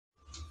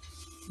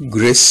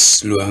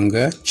Grace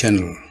Lwanga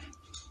channel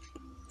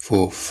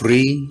for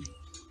free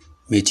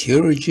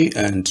meteorology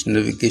and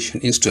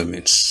navigation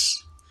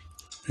instruments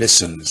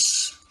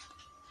lessons.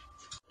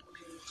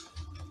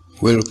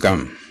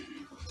 Welcome,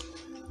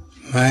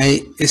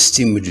 my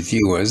esteemed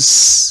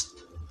viewers.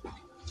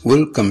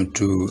 Welcome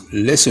to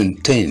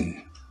lesson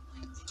 10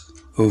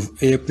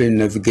 of airplane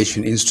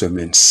navigation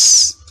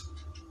instruments,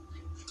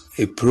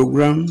 a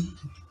program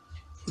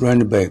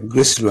run by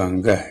Grace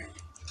Lwanga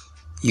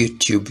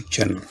YouTube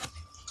channel.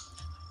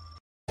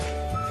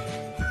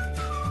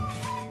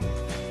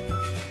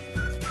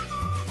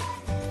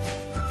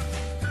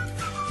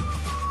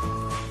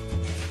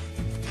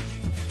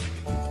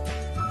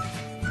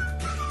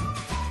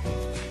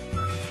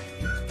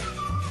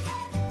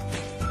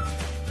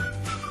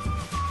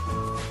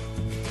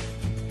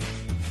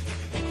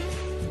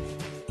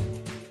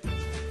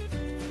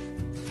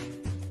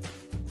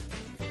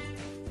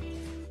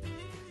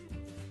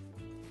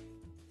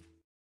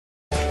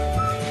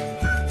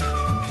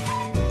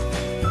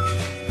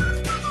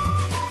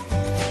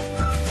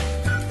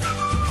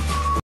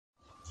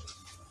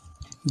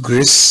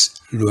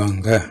 Grace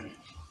Lwanga.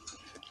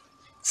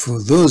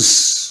 For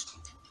those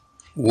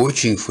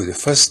watching for the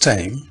first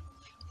time,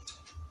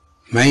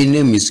 my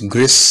name is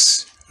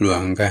Grace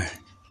Lwanga,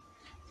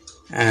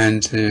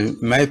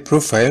 and my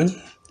profile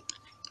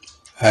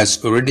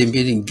has already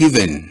been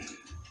given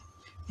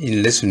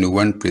in lesson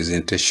 1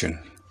 presentation.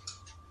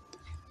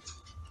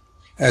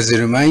 As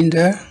a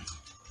reminder,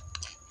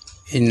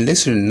 in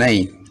lesson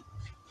 9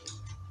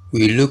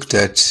 we looked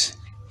at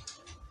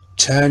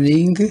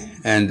turning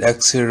and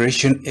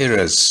acceleration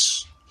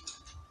errors,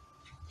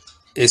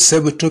 a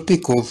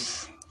subtopic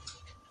of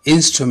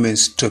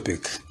instruments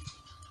topic.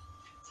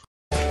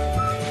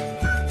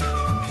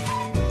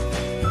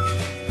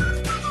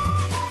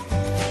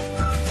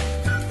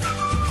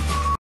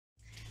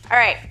 All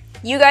right,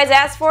 you guys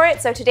asked for it,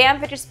 so today on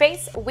Picture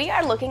Space, we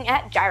are looking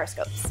at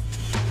gyroscopes.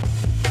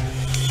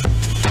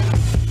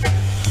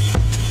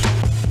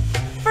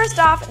 First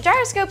off,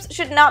 gyroscopes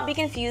should not be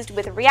confused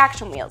with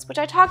reaction wheels, which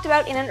I talked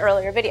about in an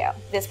earlier video,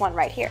 this one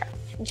right here.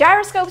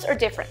 Gyroscopes are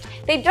different.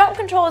 They don't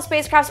control a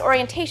spacecraft's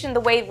orientation the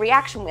way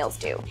reaction wheels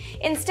do.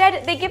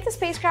 Instead, they give the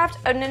spacecraft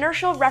an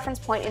inertial reference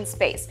point in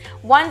space,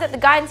 one that the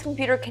guidance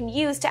computer can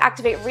use to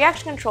activate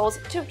reaction controls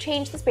to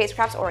change the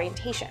spacecraft's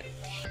orientation.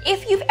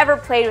 If you've ever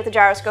played with a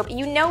gyroscope,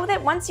 you know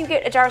that once you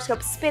get a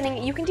gyroscope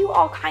spinning, you can do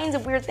all kinds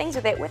of weird things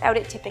with it without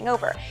it tipping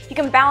over. You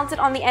can balance it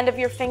on the end of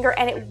your finger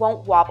and it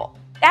won't wobble.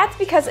 That's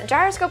because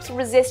gyroscopes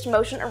resist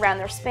motion around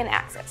their spin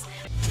axis.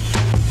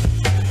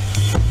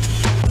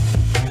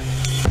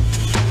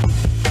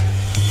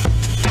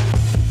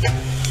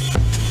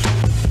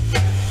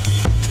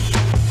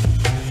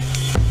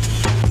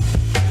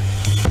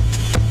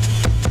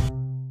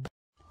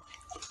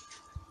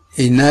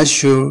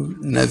 Inertial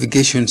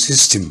Navigation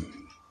System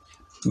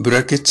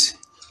bracket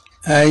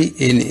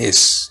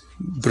INS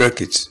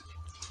bracket.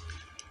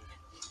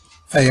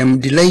 I am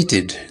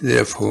delighted,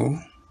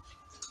 therefore,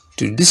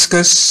 to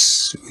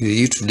discuss with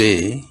you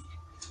today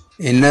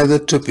another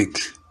topic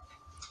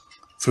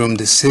from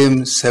the same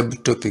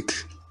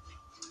subtopic.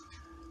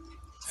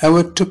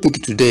 Our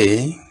topic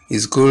today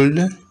is called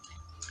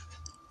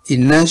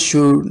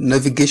Inertial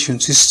Navigation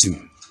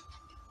System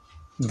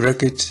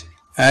bracket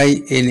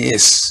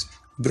INS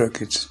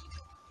bracket.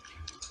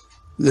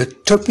 The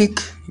topic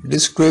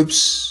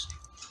describes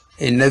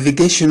a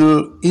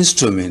navigational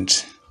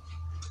instrument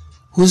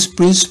whose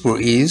principle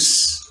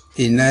is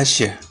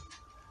inertia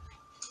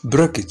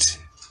bracket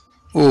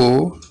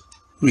or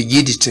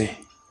rigidity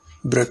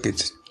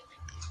bracket,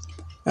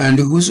 and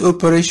whose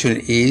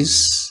operation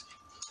is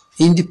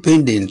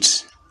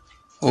independent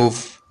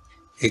of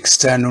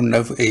external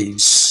nav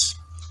aids.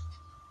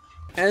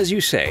 As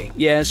you say,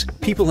 yes,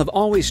 people have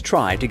always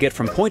tried to get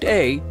from point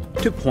A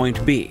to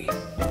point B.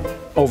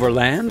 Over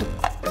land,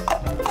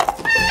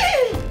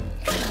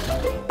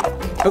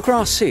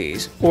 across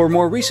seas, or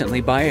more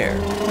recently by air,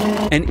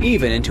 and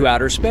even into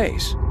outer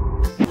space.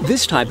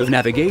 This type of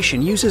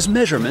navigation uses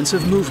measurements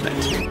of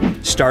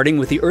movement, starting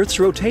with the Earth's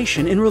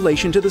rotation in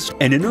relation to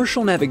an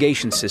inertial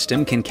navigation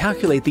system can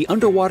calculate the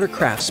underwater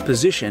craft's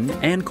position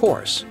and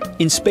course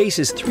in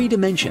space's 3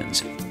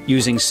 dimensions,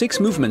 using 6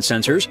 movement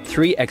sensors,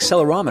 3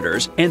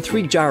 accelerometers, and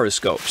 3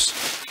 gyroscopes.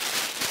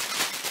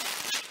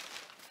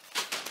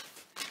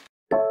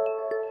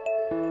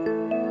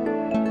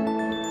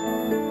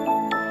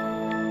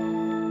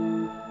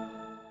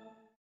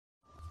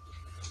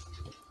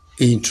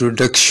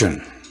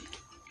 Introduction.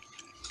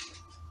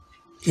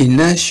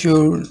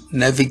 Inertial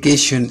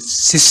Navigation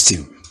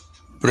System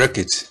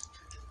bracket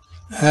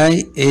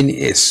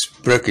INS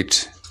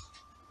bracket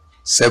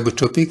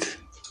subtopic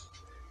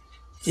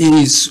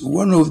is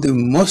one of the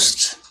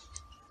most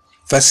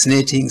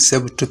fascinating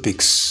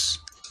subtopics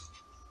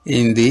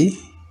in the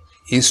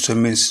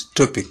instruments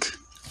topic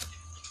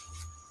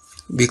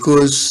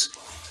because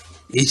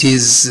it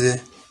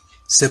is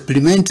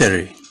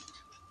supplementary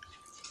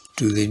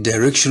to the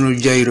directional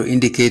gyro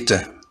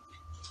indicator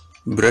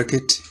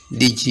bracket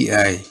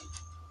DGI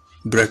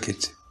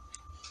bracket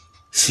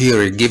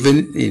theory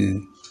given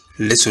in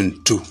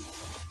lesson 2.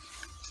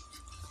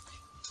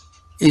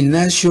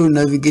 Inertial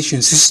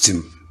Navigation System,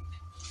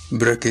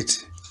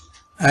 bracket,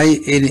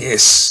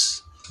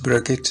 INS,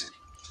 bracket,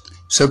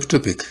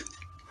 subtopic,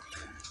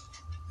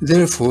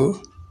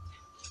 therefore,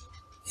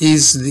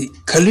 is the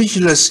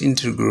calculus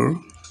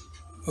integral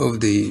of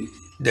the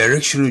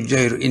directional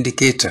gyro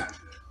indicator,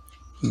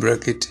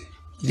 bracket,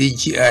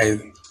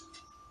 DGI,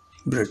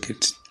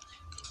 bracket,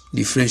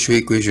 differential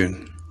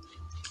equation.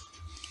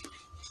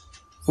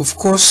 Of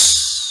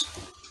course,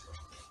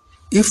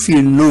 if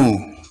you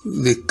know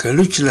the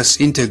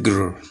calculus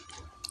integral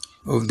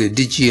of the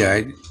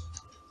DGI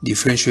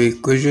differential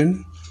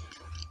equation,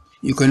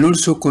 you can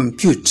also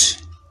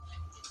compute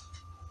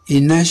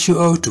inertial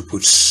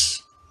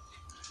outputs,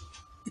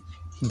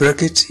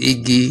 bracket,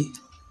 e.g.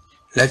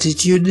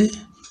 latitude,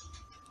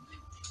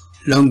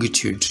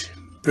 longitude,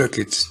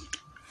 bracket.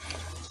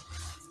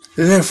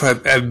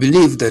 Therefore, I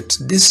believe that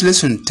this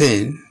lesson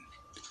 10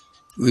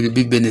 will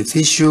be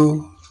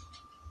beneficial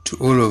to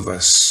all of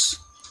us.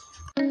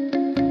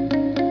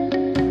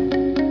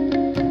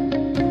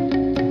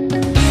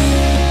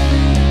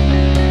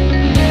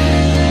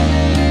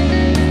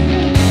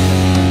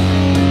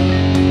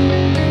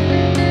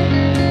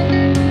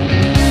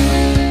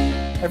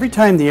 Every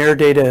time the air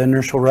data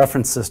inertial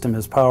reference system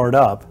is powered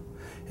up,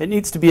 it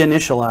needs to be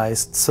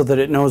initialized so that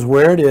it knows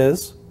where it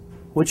is,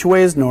 which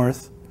way is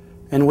north,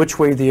 and which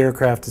way the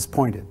aircraft is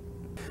pointed.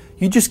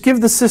 You just give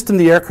the system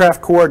the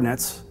aircraft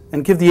coordinates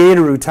and give the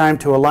ADARU time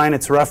to align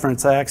its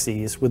reference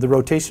axes with the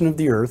rotation of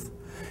the Earth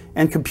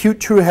and compute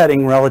true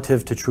heading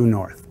relative to true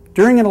north.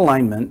 During an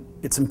alignment,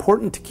 it's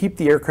important to keep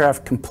the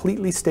aircraft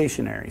completely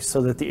stationary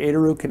so that the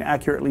ADARU can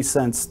accurately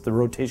sense the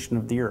rotation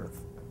of the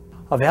Earth.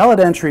 A valid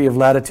entry of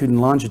latitude and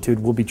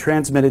longitude will be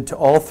transmitted to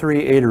all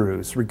three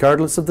ADARUs,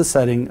 regardless of the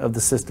setting of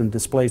the system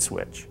display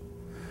switch.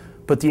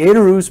 But the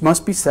ADARUs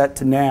must be set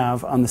to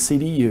nav on the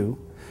CDU,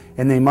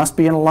 and they must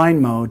be in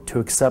align mode to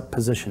accept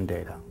position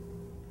data.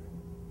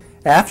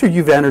 After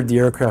you've entered the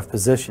aircraft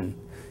position,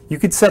 you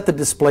could set the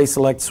display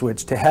select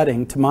switch to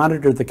heading to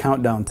monitor the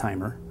countdown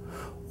timer,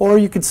 or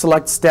you could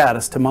select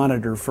status to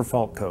monitor for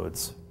fault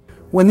codes.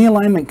 When the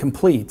alignment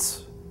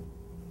completes,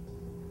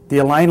 the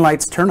align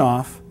lights turn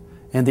off,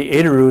 and the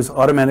ADARUs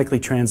automatically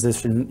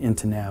transition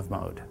into nav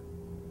mode.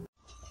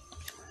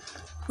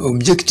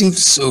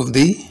 Objectives of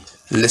the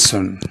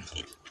lesson.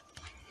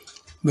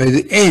 By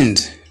the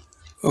end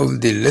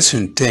of the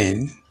lesson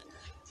 10,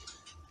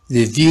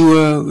 the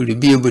viewer will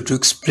be able to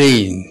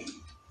explain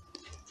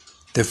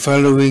the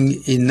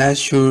following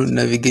inertial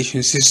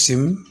navigation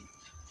system,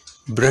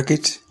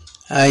 bracket,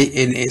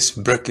 INS,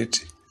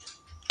 bracket,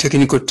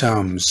 technical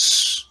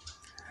terms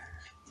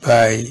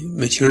by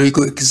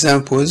meteorological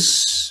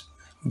examples,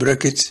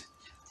 bracket,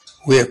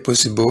 where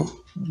possible,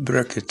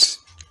 bracket.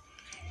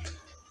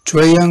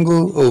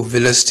 Triangle of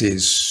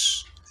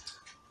velocities,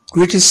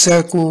 great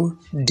circle,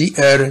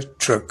 DR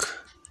track,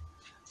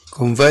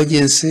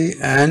 convergence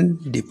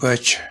and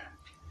departure,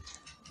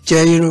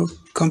 gyro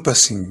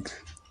compassing,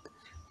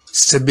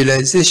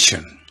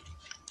 stabilization,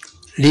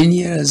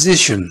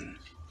 linearization,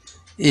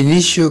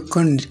 initial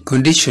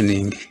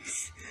conditioning,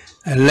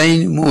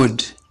 align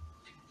mode,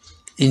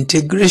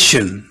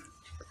 integration,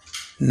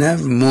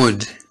 nav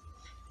mode,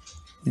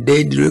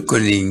 dead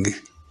reckoning,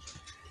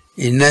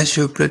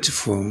 inertial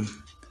platform,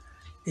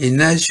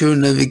 inertial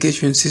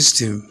navigation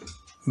system,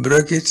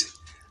 bracket,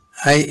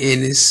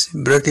 INS,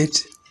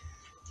 bracket,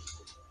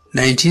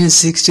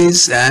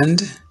 1960s and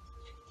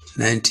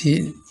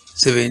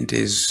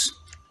 1970s.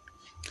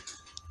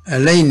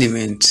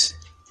 Alignment,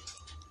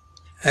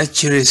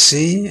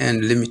 accuracy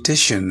and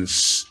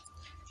limitations,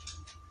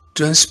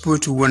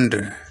 transport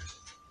wonder,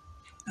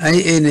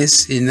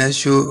 INS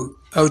inertial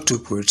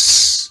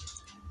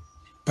outputs,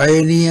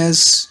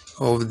 pioneers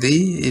of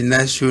the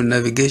inertial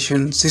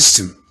navigation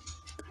system,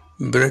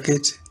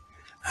 bracket,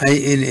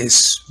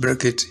 INS,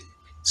 bracket,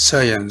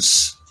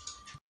 science.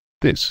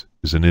 This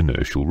is an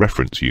inertial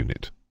reference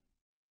unit.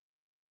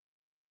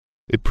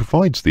 It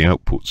provides the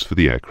outputs for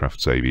the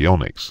aircraft's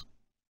avionics.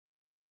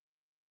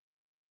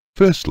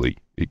 Firstly,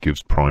 it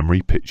gives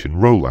primary pitch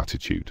and roll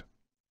attitude.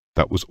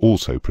 That was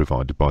also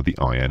provided by the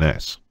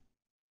INS.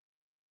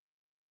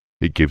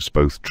 It gives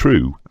both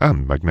true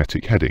and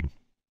magnetic heading.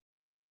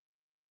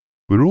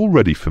 We're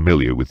already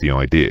familiar with the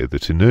idea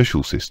that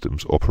inertial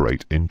systems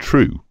operate in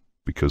true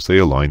because they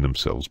align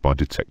themselves by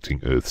detecting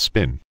Earth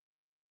spin.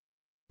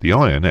 The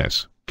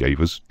INS gave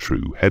us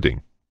true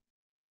heading.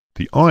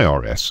 The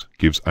IRS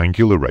gives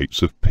angular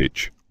rates of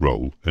pitch,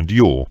 roll and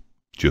yaw,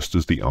 just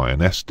as the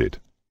INS did.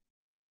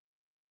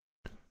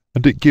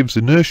 And it gives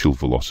inertial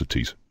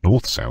velocities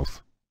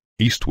north-south,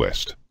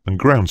 east-west and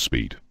ground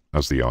speed,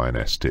 as the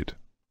INS did.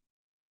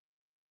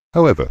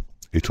 However,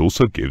 it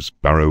also gives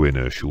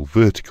baroinertial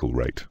vertical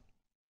rate.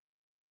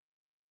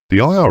 The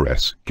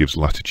IRS gives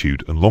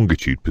latitude and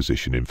longitude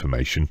position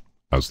information,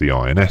 as the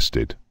INS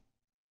did.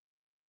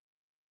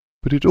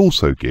 But it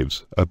also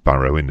gives a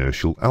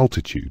baroinertial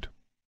altitude.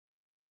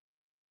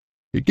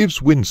 It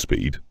gives wind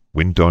speed,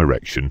 wind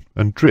direction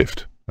and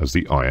drift, as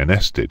the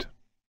INS did.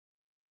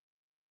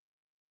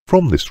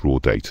 From this raw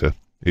data,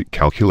 it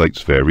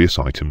calculates various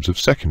items of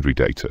secondary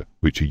data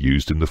which are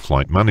used in the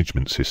flight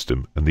management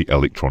system and the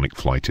electronic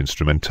flight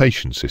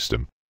instrumentation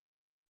system,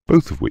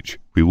 both of which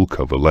we will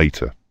cover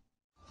later.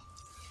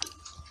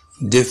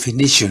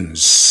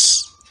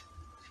 Definitions.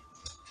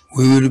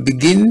 We will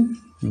begin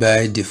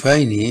by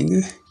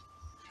defining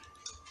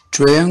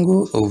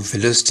triangle of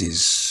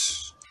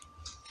velocities,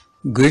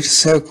 great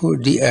circle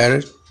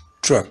DR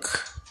track,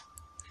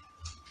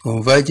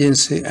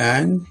 convergence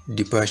and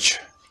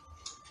departure,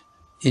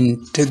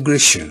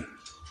 integration.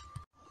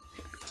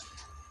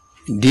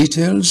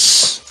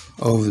 Details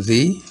of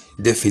the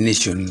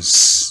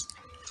definitions.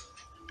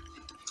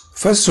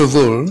 First of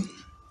all,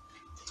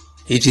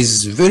 it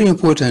is very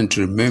important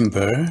to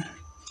remember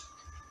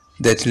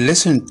that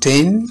Lesson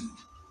 10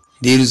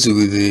 deals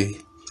with the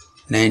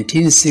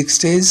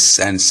 1960s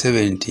and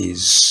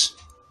 70s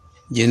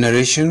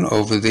generation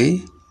of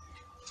the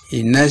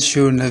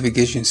Inertial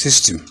Navigation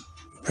System,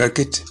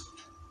 bracket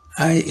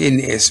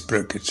INS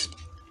bracket.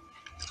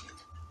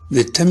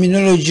 The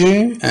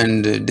terminology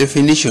and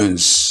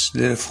definitions,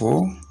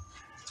 therefore,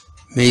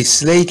 may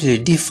slightly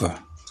differ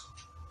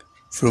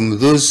from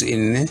those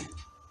in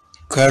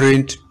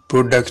current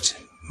product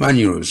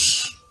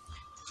manuals.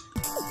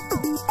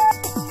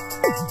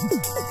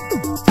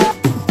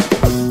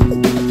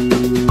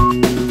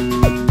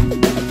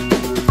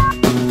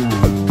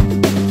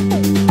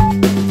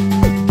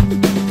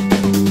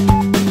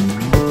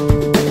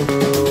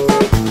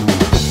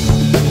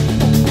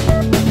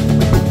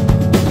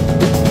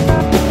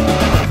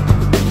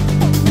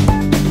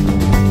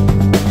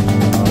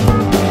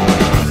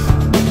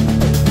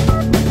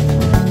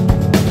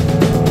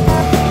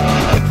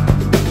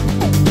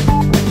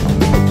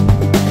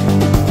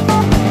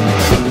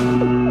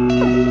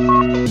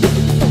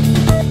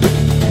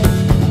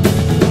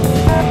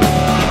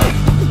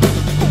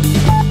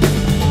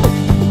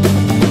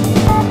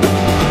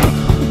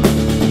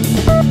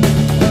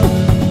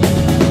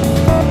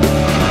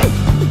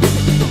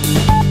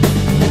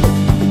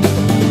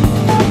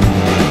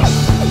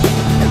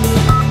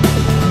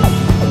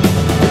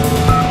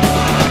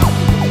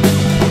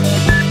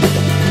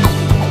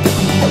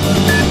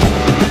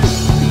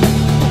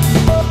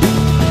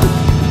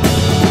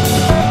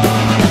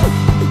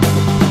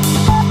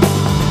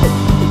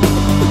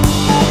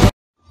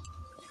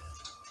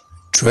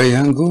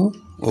 Triangle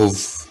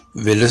of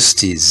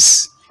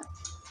velocities.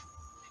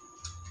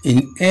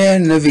 In air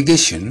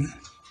navigation,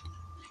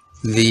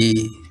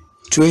 the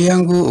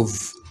triangle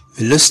of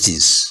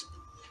velocities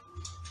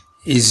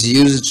is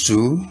used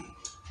to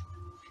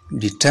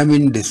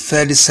determine the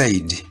third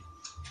side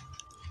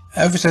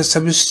after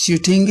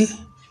substituting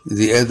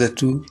the other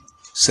two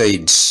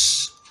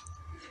sides.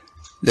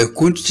 The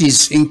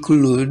quantities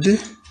include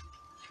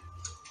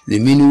the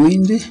mean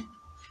wind,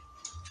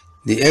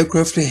 the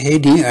aircraft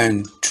heading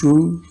and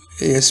true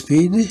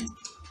airspeed,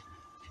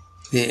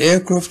 the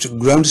aircraft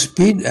ground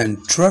speed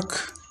and track,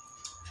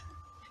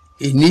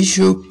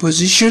 initial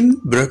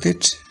position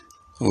bracket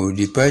or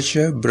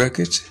departure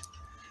bracket,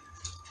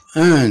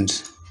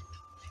 and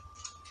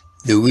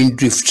the wind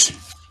drift.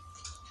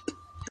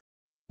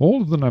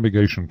 All of the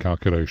navigation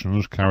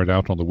calculations carried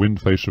out on the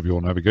wind face of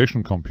your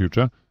navigation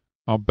computer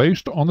are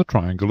based on the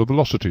triangle of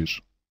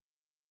velocities.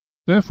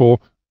 Therefore,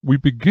 we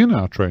begin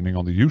our training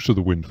on the use of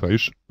the wind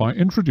face by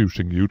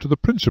introducing you to the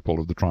principle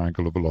of the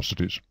triangle of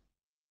velocities.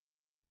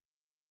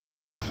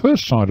 The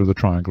first side of the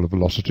triangle of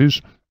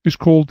velocities is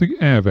called the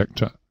air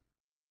vector.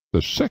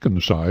 The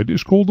second side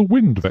is called the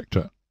wind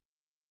vector.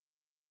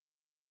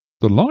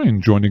 The line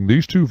joining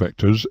these two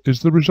vectors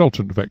is the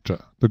resultant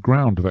vector, the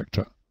ground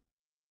vector.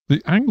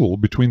 The angle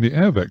between the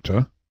air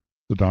vector,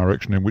 the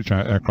direction in which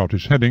our aircraft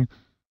is heading,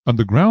 and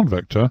the ground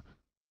vector,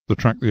 the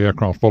track the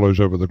aircraft follows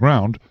over the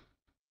ground,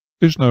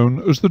 is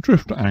known as the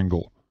drift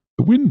angle.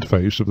 The wind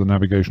face of the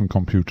navigation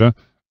computer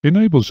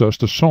enables us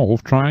to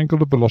solve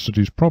triangle of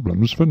velocities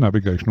problems for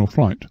navigational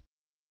flight.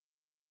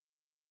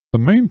 The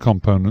main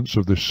components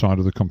of this side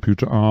of the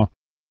computer are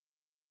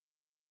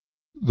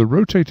the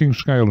rotating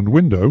scale and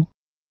window,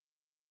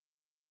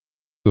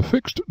 the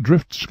fixed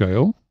drift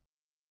scale,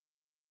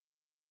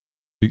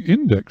 the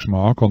index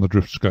mark on the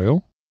drift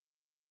scale,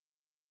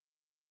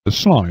 the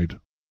slide.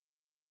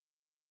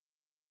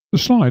 The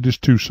slide is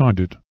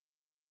two-sided.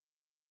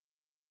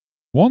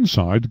 One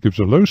side gives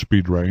a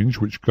low-speed range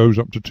which goes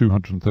up to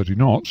 230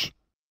 knots,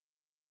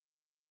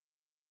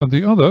 and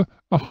the other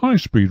a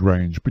high-speed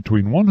range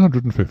between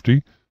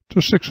 150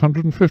 to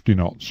 650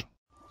 knots.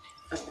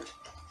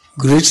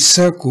 Great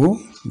circle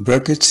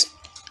bracket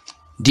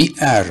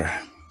DR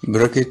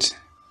bracket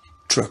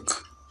track.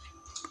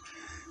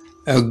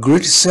 A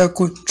great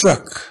circle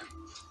track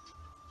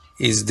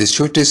is the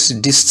shortest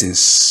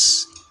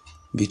distance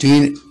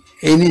between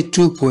any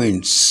 2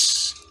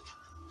 points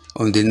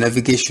on the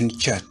navigation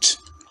chart.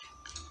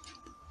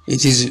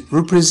 It is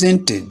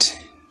represented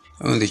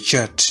on the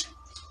chart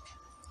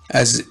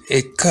as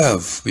a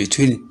curve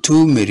between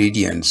two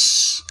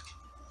meridians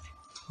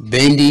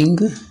bending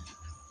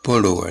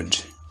poleward.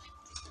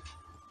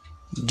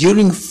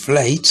 During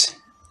flight,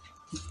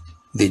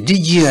 the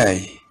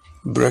DGI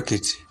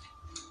bracket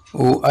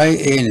or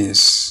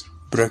INS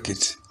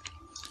bracket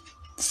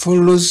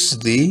follows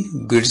the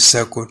great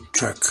circle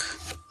track.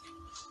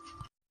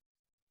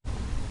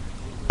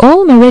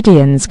 All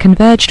meridians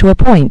converge to a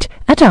point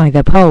at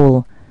either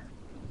pole.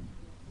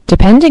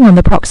 Depending on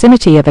the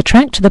proximity of a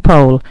track to the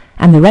pole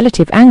and the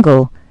relative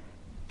angle,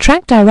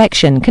 track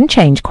direction can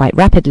change quite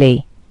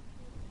rapidly.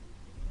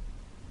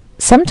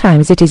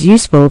 Sometimes it is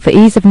useful for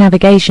ease of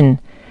navigation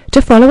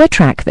to follow a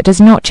track that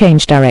does not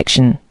change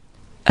direction.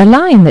 A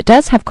line that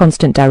does have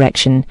constant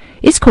direction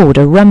is called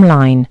a rhumb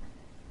line,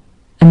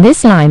 and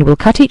this line will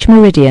cut each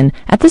meridian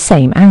at the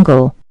same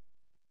angle.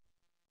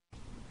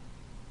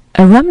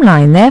 A rhumb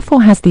line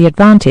therefore has the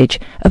advantage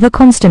of a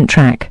constant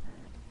track.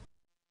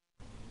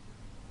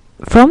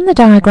 From the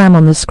diagram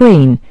on the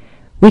screen,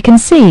 we can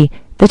see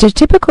that a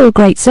typical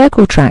great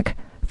circle track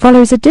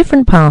follows a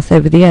different path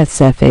over the Earth's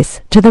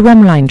surface to the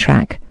rhumb line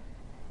track,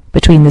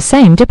 between the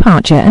same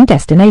departure and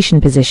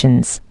destination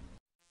positions.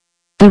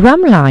 The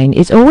rhumb line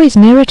is always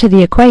nearer to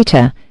the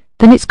equator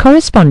than its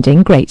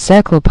corresponding great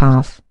circle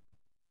path.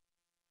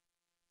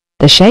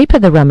 The shape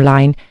of the rhumb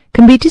line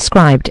can be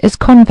described as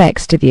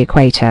convex to the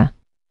equator.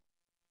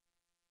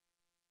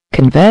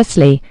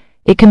 Conversely,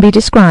 it can be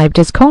described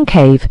as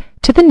concave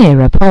to the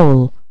nearer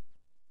pole.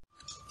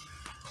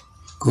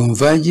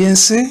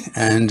 Convergence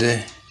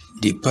and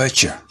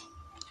departure.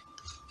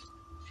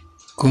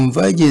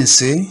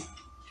 Convergence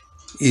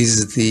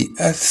is the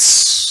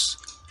Earth's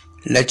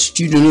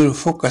latitudinal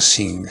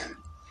focusing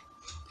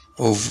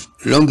of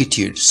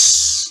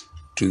longitudes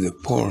to the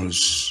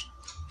poles.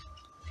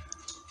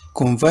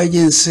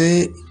 Convergence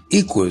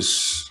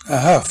equals a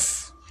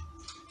half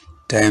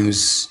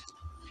times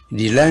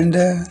d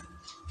lambda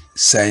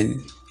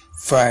sine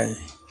phi.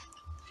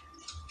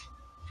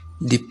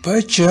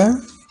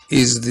 Departure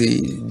is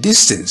the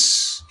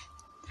distance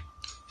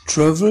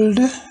traveled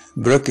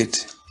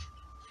bracket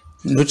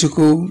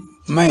nautical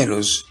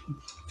miles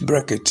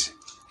bracket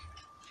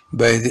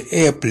by the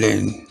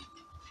airplane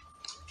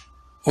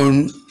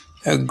on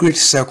a great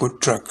circle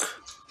track.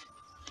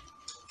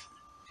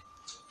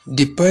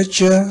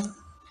 Departure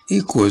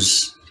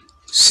equals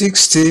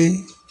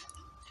 60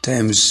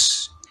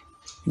 times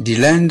d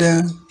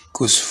lambda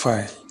cos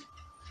phi.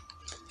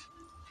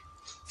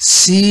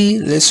 See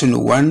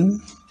lesson 1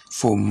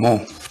 for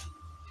more.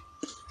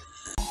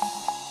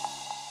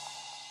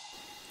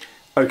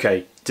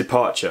 Okay,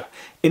 departure.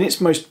 In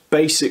its most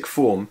basic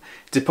form,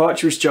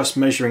 departure is just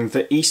measuring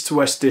the east to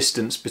west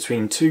distance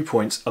between 2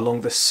 points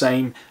along the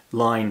same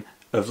line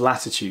of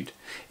latitude.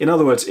 In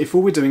other words, if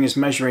all we're doing is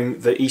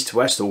measuring the east to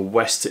west or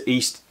west to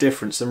east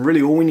difference, then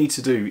really all we need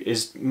to do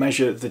is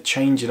measure the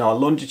change in our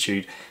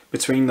longitude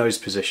between those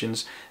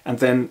positions and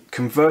then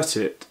convert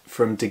it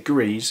from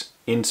degrees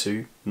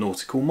into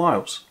nautical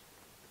miles.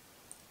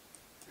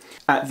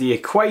 At the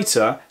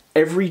equator,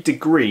 every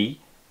degree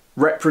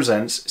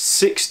represents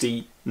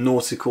 60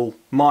 nautical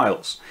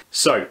miles.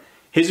 So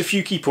here's a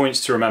few key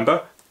points to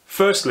remember.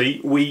 Firstly,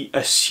 we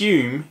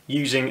assume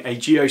using a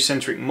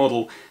geocentric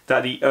model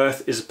that the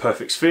Earth is a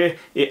perfect sphere.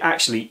 It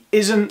actually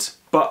isn't,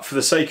 but for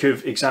the sake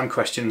of exam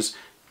questions,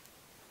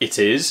 it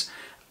is.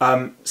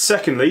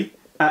 Secondly,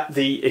 at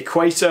the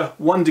equator,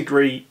 1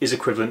 degree is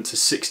equivalent to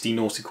 60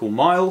 nautical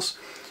miles.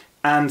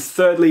 And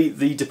thirdly,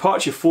 the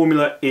departure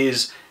formula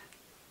is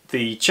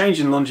the change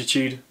in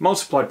longitude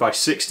multiplied by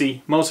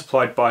 60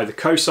 multiplied by the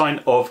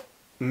cosine of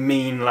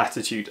mean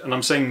latitude. And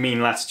I'm saying mean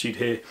latitude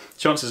here,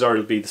 chances are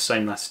it'll be the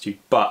same latitude,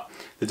 but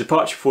the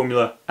departure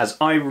formula as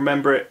I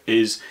remember it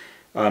is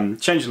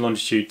change in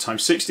longitude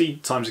times 60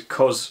 times the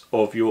cos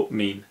of your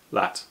mean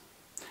lat.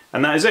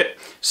 And that is it.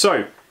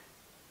 So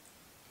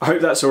I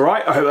hope that's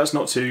alright. I hope that's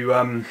not too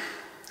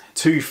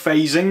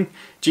phasing.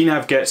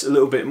 GNav gets a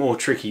little bit more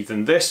tricky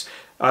than this.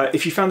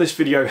 If you found this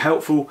video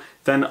helpful,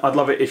 then I'd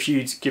love it if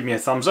you'd give me a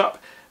thumbs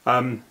up.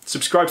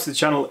 Subscribe to the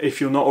channel if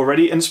you're not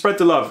already, and spread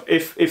the love.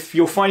 If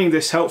you're finding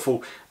this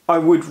helpful, I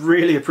would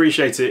really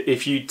appreciate it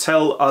if you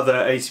tell other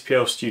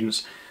ATPL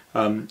students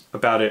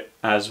about it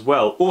as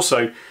well.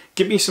 Also,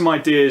 give me some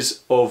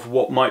ideas of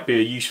what might be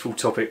a useful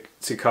topic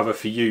to cover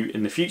for you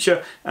in the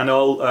future, and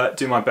I'll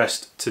do my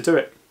best to do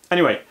it.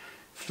 Anyway,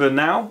 for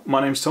now,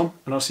 my name's Tom,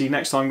 and I'll see you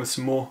next time with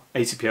some more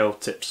ATPL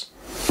tips.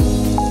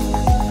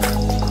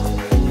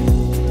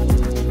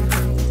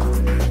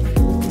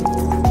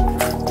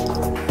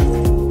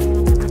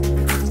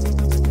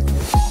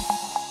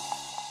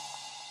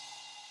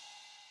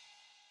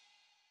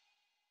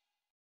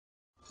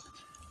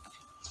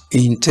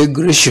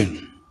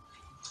 Integration.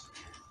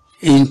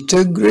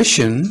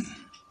 Integration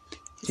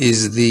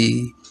is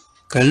the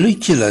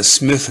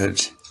calculus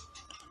method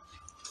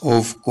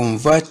of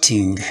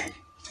converting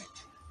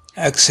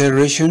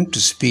acceleration to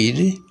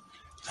speed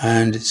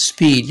and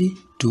speed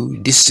to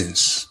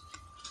distance.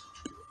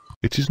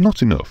 It is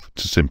not enough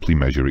to simply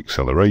measure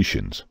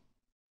accelerations.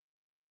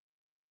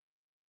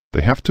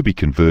 They have to be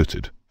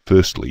converted,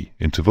 firstly,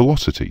 into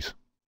velocities,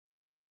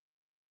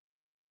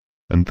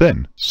 and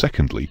then,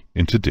 secondly,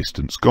 into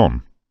distance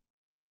gone,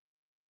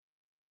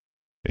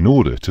 in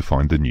order to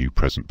find the new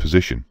present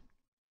position.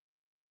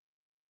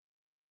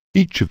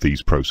 Each of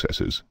these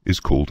processes is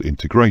called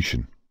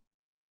integration.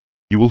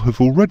 You will have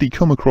already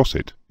come across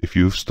it if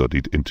you have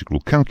studied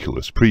integral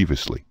calculus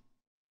previously.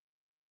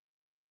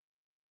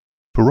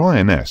 For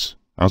INS,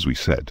 as we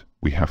said,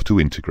 we have to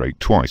integrate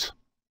twice.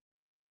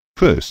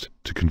 First,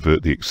 to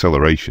convert the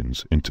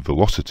accelerations into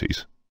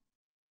velocities.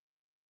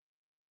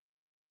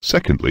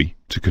 Secondly,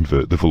 to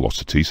convert the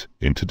velocities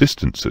into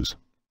distances.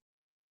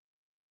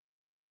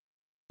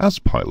 As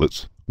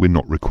pilots, we're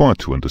not required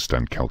to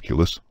understand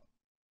calculus.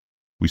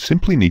 We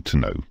simply need to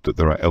know that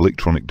there are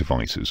electronic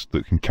devices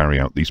that can carry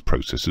out these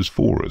processes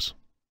for us.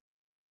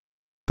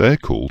 They're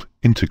called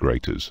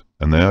integrators,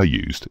 and they are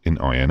used in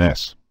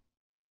INS.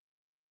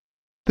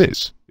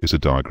 This is a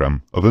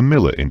diagram of a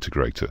Miller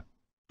integrator,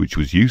 which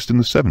was used in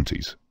the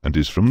 70s and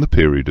is from the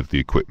period of the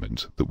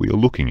equipment that we are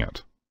looking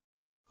at.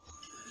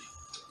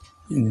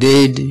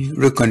 Dead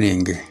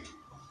reckoning,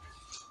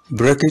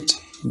 bracket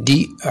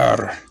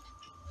DR,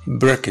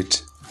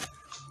 bracket.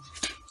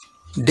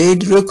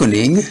 Dead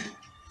reckoning,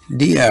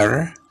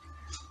 DR,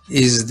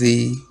 is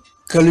the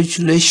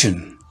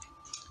calculation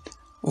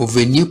of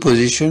a new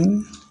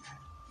position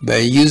by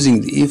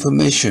using the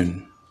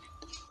information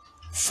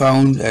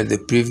found at the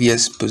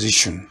previous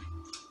position.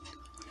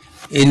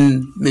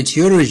 In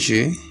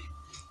meteorology,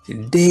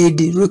 dead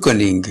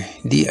reckoning,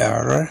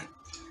 DR,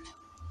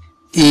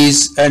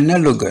 is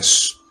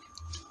analogous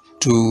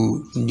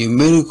to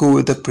numerical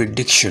weather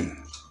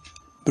prediction,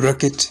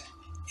 bracket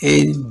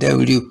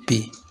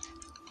NWP,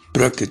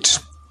 bracket.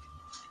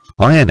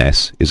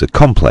 INS is a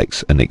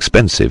complex and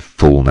expensive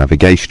full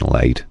navigational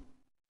aid.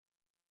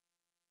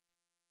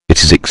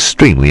 It is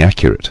extremely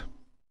accurate.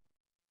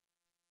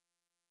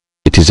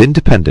 It is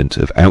independent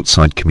of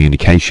outside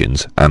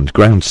communications and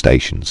ground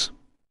stations.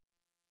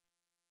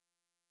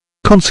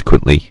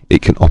 Consequently,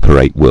 it can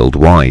operate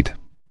worldwide.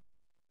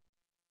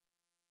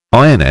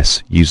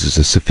 INS uses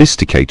a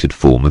sophisticated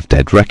form of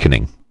dead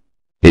reckoning.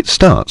 It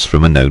starts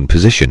from a known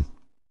position.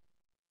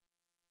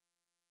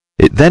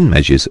 It then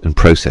measures and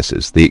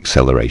processes the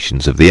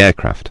accelerations of the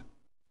aircraft.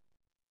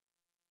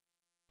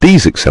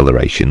 These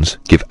accelerations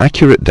give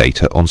accurate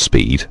data on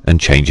speed and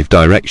change of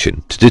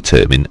direction to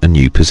determine a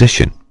new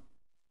position.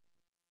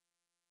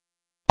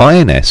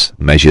 INS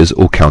measures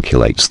or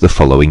calculates the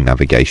following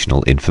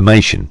navigational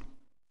information: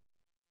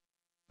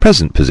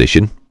 present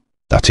position,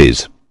 that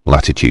is,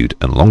 latitude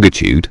and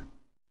longitude;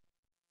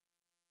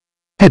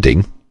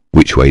 heading,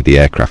 which way the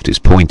aircraft is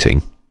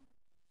pointing;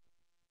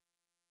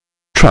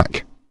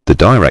 track, the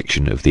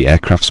direction of the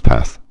aircraft's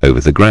path over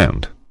the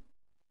ground.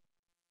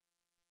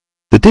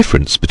 The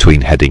difference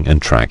between heading and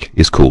track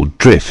is called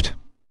drift.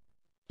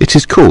 It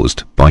is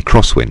caused by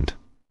crosswind.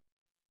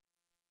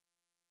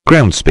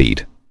 Ground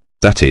speed,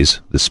 that is,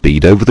 the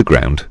speed over the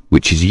ground,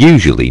 which is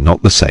usually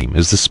not the same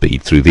as the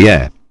speed through the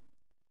air.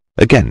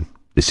 Again,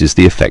 this is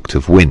the effect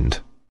of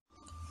wind.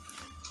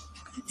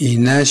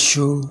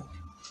 Inertial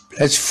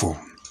platform.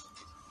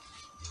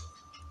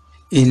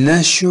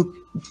 Inertial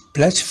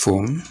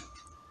platform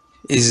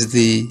is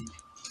the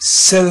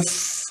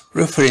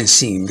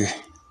self-referencing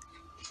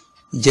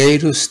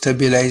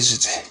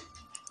gyro-stabilized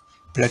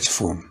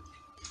platform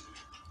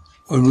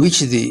on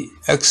which the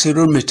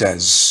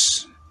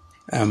accelerometers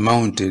are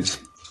mounted.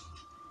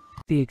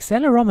 The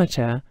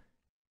accelerometer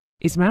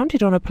is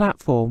mounted on a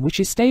platform which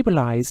is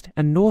stabilized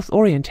and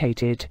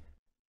north-orientated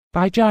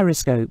by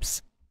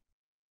gyroscopes.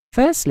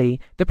 Firstly,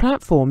 the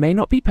platform may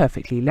not be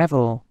perfectly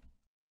level.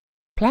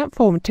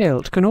 Platform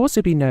tilt can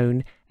also be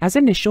known as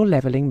initial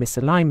leveling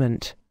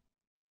misalignment.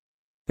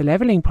 The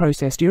leveling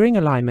process during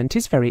alignment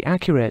is very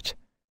accurate.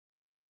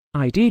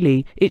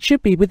 Ideally, it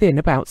should be within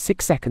about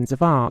 6 seconds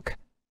of arc.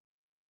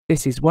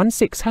 This is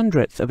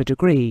 1/600th of a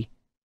degree.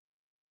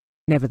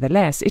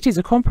 Nevertheless, it is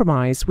a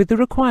compromise with the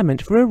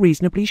requirement for a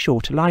reasonably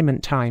short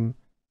alignment time.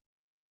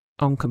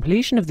 On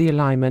completion of the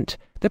alignment,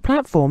 the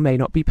platform may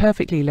not be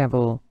perfectly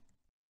level.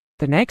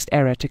 The next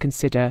error to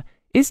consider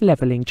is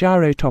leveling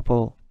gyro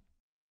topple.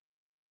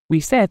 We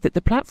said that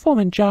the platform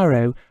and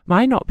gyro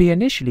might not be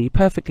initially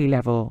perfectly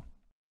level.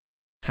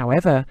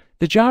 However,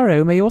 the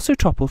gyro may also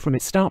topple from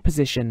its start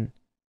position.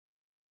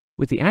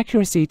 With the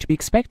accuracy to be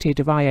expected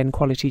of IN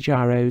quality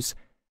gyros,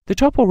 the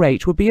topple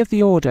rate would be of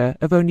the order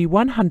of only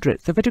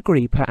 1/100th of a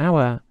degree per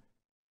hour.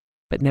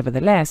 But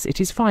nevertheless, it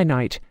is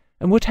finite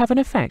and would have an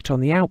effect on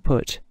the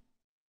output.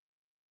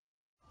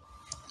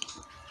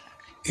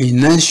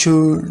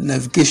 Inertial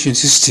Navigation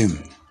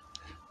System,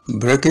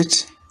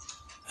 bracket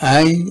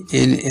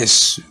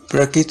INS,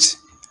 bracket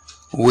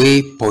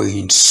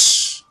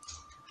waypoints.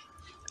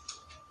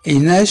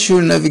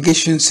 Inertial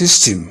Navigation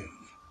System,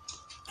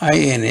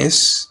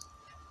 INS,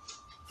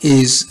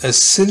 is a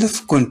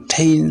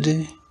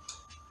self-contained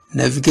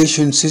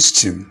navigation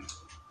system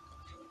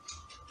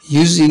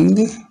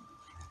using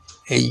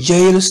a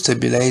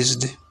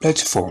gyro-stabilized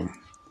platform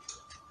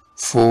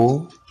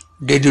for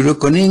dead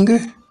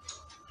reckoning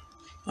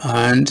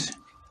and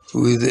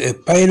with a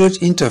pilot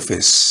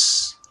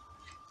interface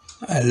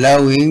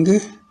allowing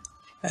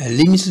a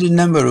limited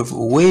number of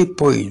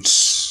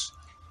waypoints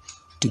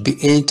to be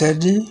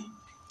entered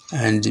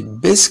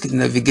and basic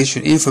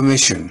navigation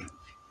information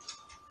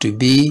to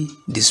be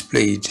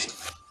displayed.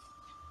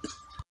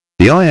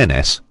 The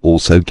INS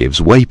also gives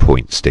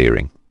waypoint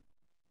steering.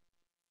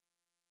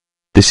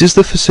 This is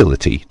the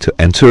facility to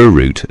enter a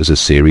route as a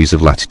series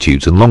of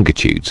latitudes and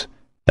longitudes,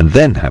 and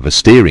then have a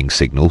steering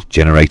signal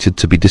generated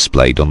to be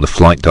displayed on the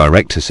flight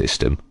director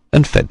system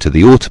and fed to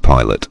the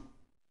autopilot.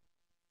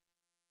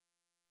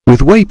 With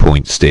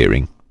waypoint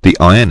steering, the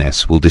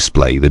INS will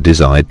display the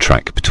desired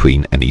track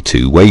between any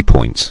two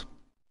waypoints.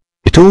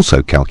 It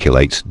also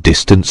calculates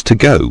distance to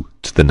go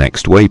to the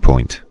next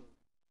waypoint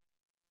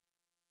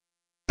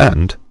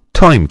and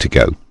time to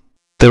go.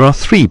 There are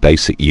 3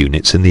 basic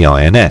units in the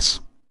INS.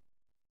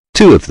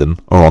 2 of them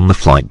are on the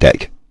flight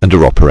deck and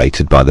are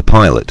operated by the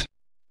pilot.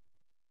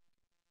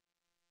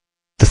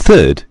 The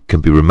third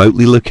can be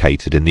remotely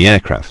located in the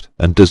aircraft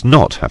and does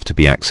not have to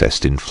be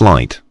accessed in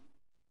flight.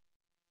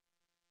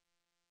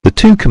 The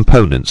 2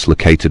 components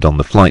located on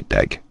the flight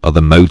deck are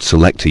the Mode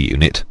Selector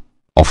Unit,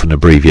 often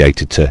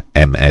abbreviated to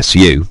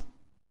MSU,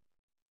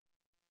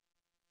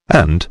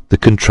 and the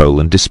Control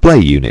and Display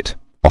Unit,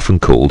 often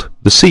called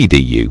the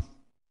CDU.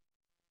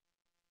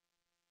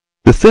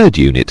 The third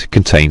unit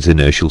contains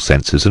inertial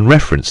sensors and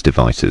reference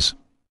devices.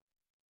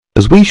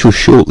 As we shall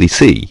shortly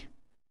see,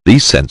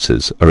 these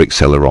sensors are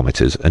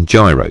accelerometers and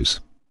gyros.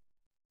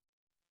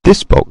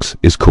 This box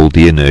is called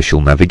the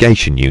Inertial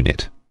Navigation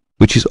Unit,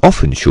 which is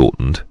often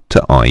shortened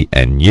to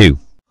INU.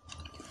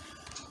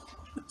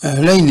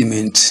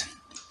 Alignment.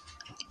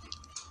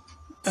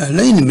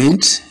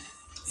 Alignment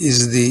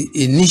is the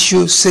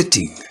initial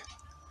setting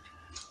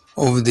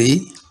of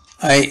the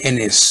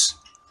INS,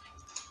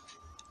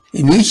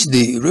 in which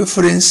the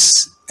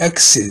reference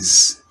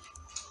axis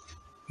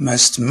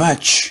must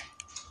match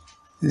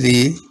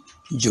the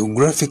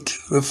geographic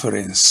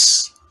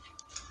reference.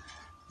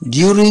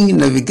 During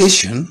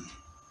navigation,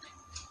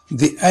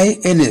 the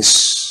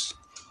INS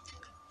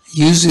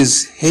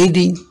uses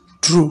heading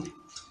true,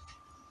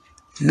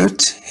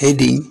 not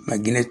heading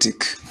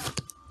magnetic.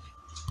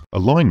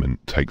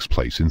 Alignment takes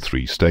place in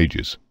 3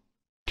 stages: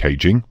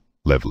 caging,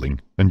 leveling,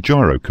 and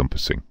gyro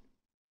compassing.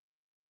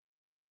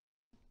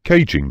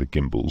 Caging the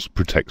gimbals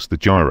protects the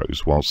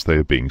gyros whilst they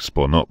are being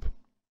spun up.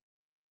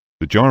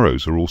 The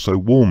gyros are also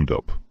warmed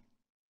up.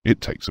 It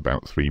takes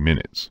about 3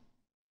 minutes.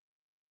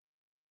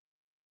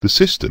 The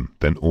system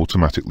then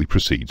automatically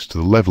proceeds to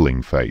the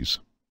leveling phase.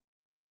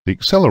 The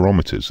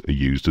accelerometers are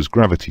used as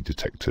gravity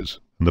detectors,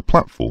 and the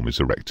platform is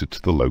erected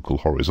to the local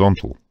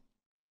horizontal.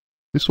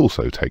 This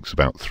also takes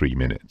about 3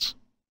 minutes.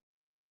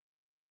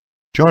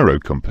 Gyro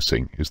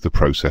compassing is the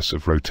process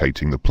of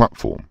rotating the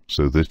platform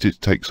so that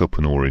it takes up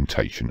an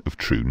orientation of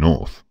true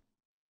north.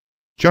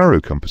 Gyro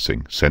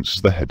compassing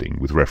senses the heading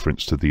with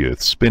reference to the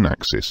Earth's spin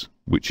axis,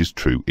 which is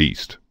true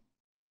east.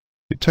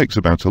 It takes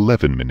about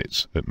 11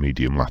 minutes at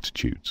medium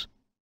latitudes.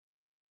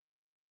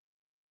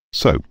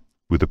 So,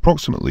 with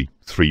approximately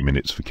 3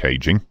 minutes for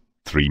caging,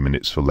 3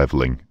 minutes for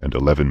leveling, and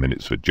 11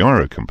 minutes for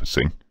gyro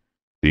compassing,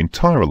 the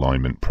entire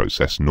alignment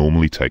process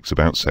normally takes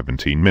about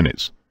 17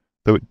 minutes,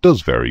 though it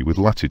does vary with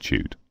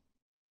latitude.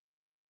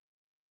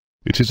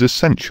 It is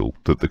essential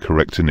that the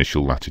correct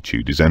initial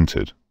latitude is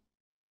entered.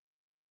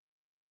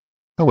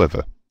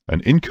 However,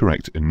 an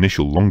incorrect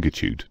initial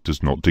longitude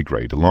does not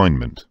degrade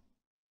alignment.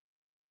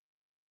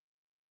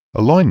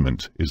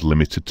 Alignment is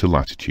limited to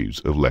latitudes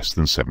of less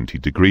than 70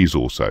 degrees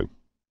or so.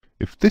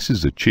 If this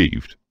is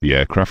achieved, the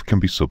aircraft can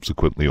be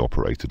subsequently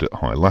operated at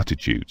high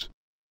latitudes,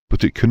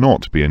 but it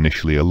cannot be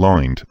initially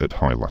aligned at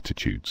high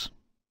latitudes.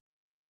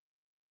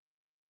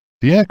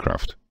 The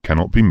aircraft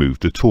cannot be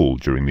moved at all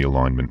during the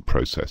alignment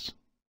process.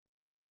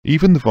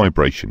 Even the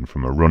vibration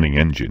from a running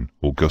engine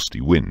or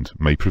gusty wind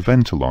may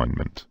prevent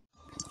alignment.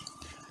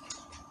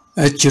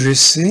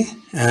 Accuracy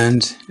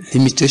and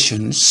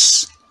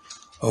limitations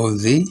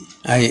of the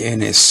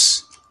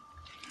INS.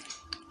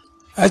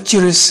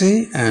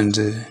 Accuracy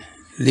and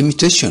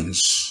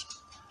limitations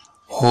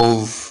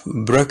of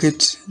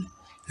bracket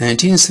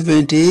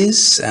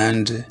 1970s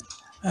and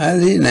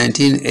early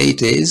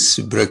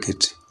 1980s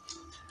bracket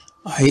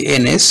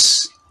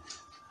INS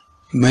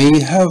may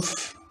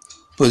have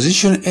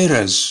position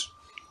errors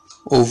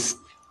of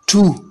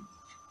 2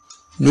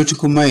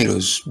 nautical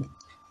miles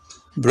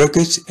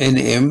bracket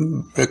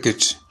nm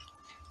bracket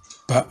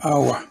per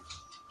hour.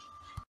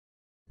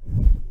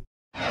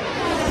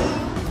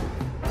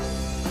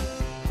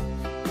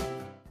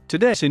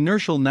 Today's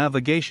inertial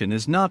navigation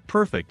is not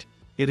perfect.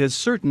 It has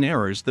certain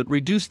errors that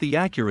reduce the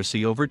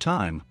accuracy over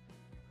time.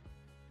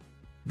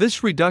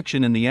 This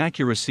reduction in the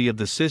accuracy of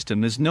the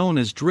system is known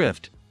as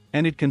drift,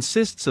 and it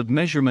consists of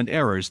measurement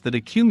errors that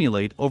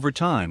accumulate over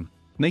time,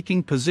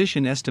 making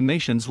position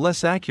estimations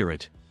less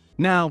accurate.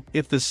 Now,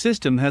 if the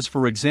system has,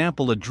 for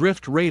example, a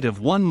drift rate of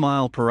 1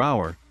 mile per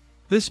hour,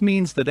 this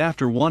means that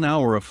after 1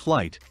 hour of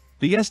flight,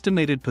 the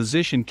estimated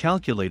position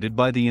calculated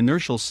by the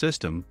inertial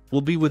system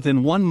will be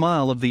within 1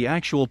 mile of the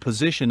actual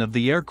position of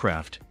the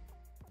aircraft.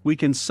 We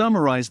can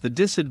summarize the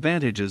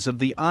disadvantages of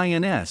the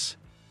INS.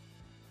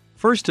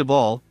 First of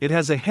all, it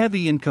has a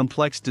heavy and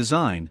complex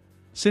design,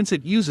 since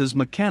it uses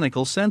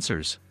mechanical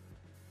sensors.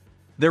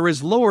 There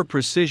is lower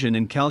precision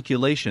in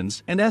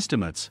calculations and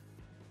estimates.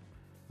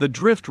 the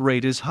drift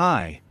rate is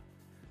high.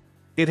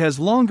 It has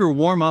longer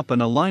warm-up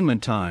and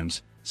alignment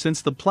times,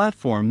 since the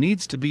platform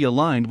needs to be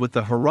aligned with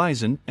the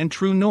horizon and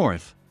true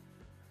north.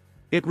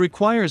 It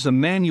requires a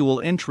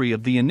manual entry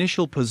of the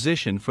initial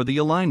position for the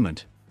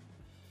alignment.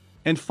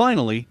 And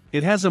finally,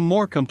 it has a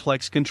more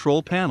complex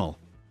control panel.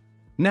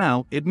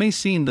 Now, it may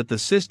seem that the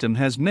system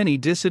has many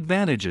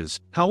disadvantages.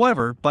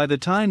 However, by the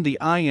time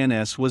the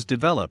INS was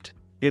developed,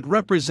 it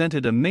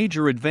represented a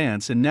major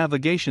advance in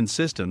navigation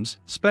systems,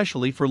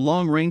 especially for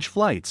long-range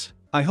flights.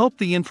 I hope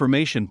the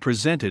information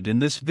presented in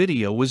this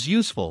video was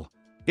useful.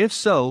 If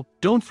so,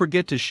 don't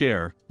forget to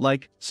share,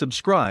 like,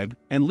 subscribe,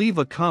 and leave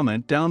a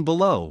comment down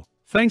below.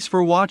 Thanks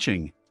for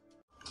watching.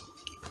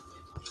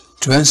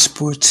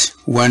 Transport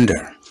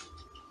wonder.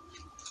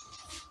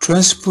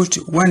 Transport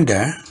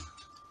wonder,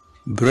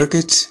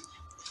 bracket,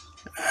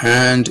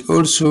 and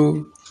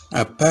also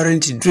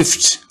apparent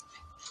drift,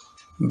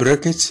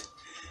 bracket,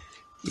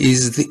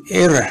 is the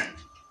error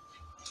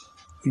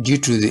due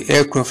to the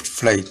aircraft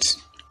flight.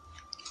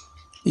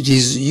 It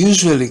is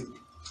usually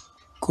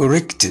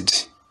corrected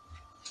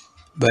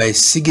by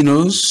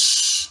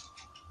signals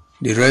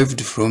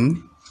derived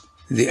from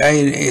the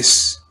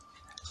INS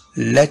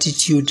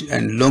latitude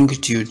and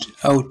longitude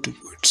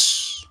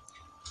outputs.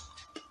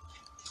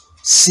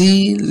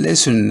 See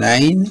Lesson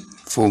 9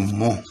 for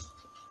more.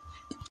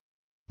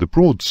 The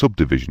broad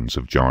subdivisions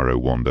of gyro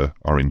wander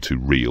are into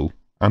real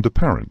and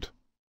apparent.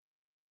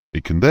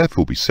 It can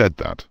therefore be said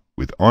that,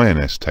 with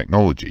INS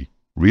technology,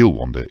 real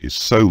wander is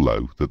so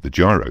low that the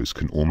gyros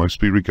can almost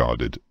be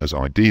regarded as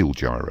ideal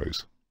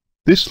gyros.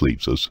 This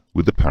leaves us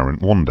with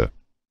apparent wander.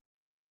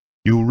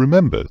 You will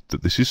remember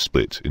that this is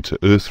split into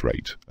earth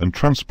rate and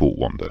transport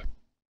wander.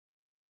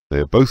 They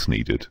are both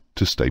needed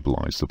to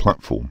stabilize the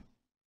platform.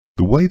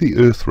 The way the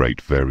earth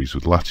rate varies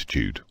with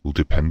latitude will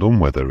depend on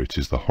whether it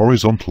is the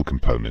horizontal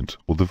component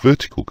or the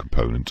vertical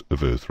component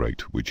of earth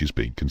rate which is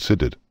being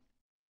considered.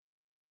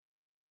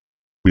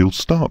 We'll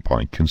start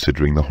by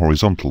considering the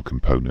horizontal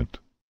component.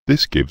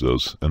 This gives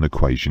us an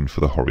equation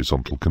for the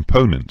horizontal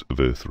component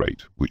of earth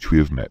rate, which we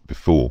have met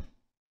before.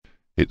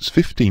 It's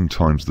 15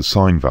 times the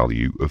sine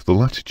value of the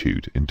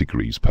latitude in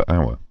degrees per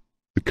hour.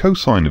 The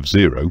cosine of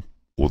 0,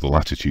 or the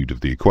latitude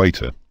of the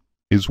equator,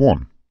 is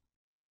 1.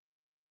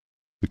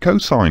 The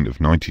cosine of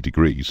 90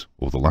 degrees,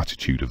 or the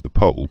latitude of the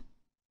pole,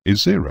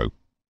 is 0.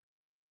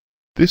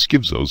 This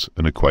gives us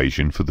an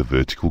equation for the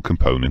vertical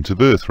component of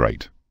earth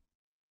rate.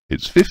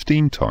 It's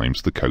 15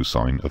 times the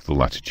cosine of the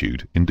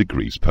latitude in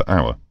degrees per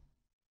hour.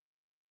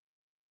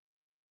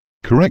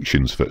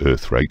 Corrections for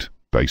earth rate,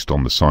 based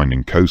on the sine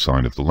and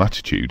cosine of the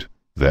latitude,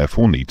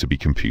 therefore need to be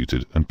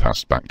computed and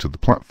passed back to the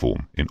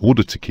platform in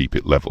order to keep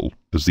it level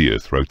as the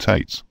Earth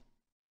rotates.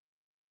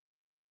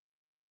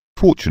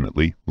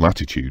 Fortunately,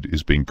 latitude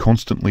is being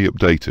constantly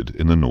updated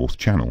in the North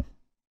Channel.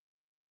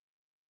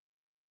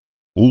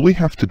 All we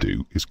have to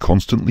do is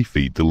constantly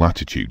feed the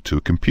latitude to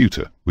a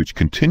computer which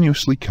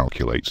continuously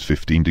calculates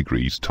 15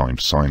 degrees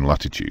times sine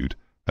latitude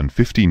and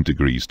 15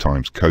 degrees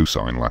times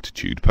cosine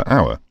latitude per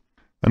hour,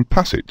 and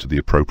pass it to the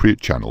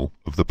appropriate channel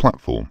of the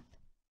platform.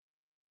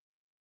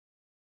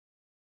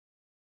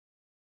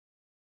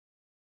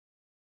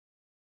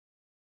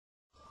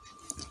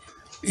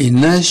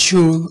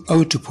 Inertial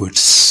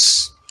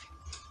outputs.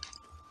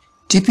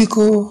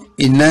 Typical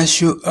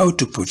inertial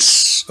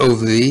outputs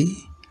of the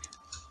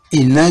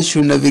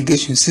Inertial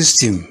Navigation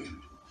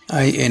System,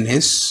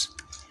 INS,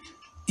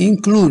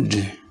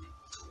 include,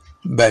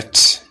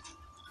 but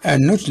are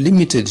not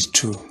limited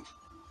to,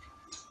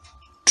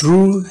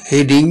 true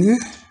heading,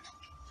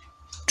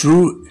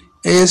 true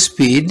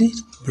airspeed,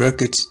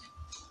 bracket,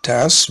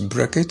 TAS,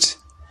 bracket,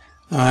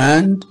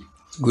 and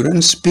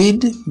ground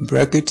speed,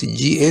 bracket,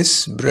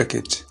 GS,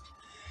 bracket,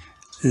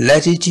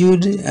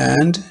 latitude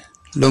and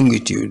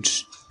longitude,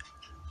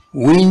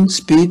 wind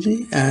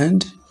speed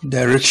and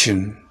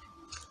direction,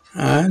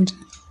 and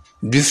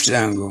drift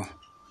angle,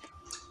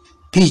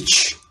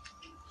 pitch,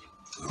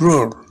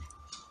 roll,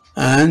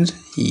 and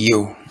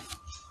yaw.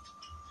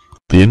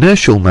 The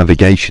Inertial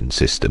Navigation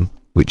System,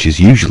 which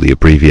is usually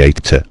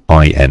abbreviated to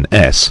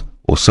INS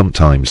or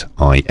sometimes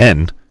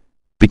IN,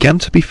 began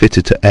to be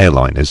fitted to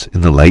airliners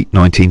in the late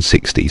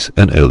 1960s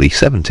and early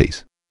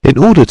 70s. In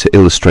order to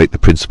illustrate the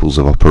principles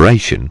of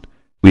operation,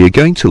 we are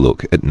going to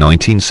look at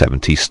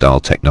 1970s style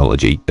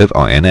technology of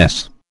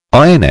INS.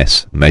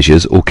 INS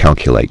measures or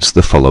calculates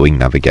the following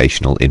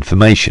navigational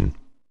information: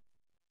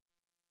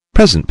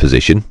 present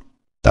position,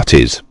 that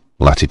is,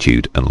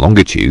 latitude and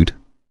longitude;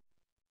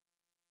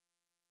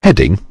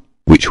 heading,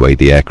 which way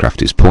the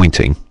aircraft is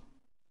pointing;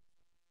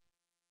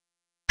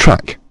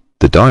 track,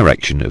 the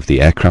direction of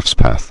the aircraft's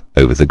path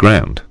over the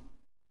ground.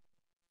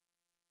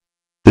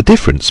 The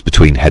difference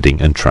between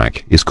heading and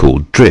track is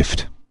called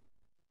drift.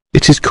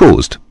 It is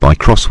caused by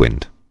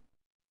crosswind.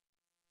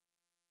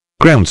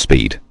 Ground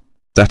speed,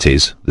 that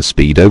is, the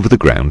speed over the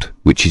ground,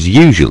 which is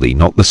usually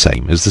not the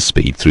same as the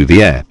speed through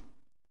the air.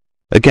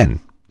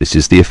 Again, this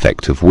is the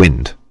effect of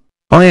wind.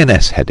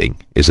 INS heading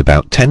is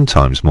about 10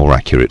 times more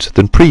accurate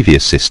than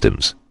previous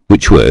systems,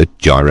 which were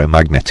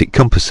gyromagnetic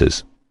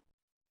compasses.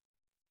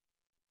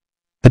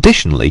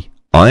 Additionally,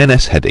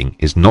 INS heading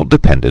is not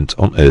dependent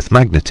on Earth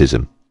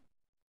magnetism.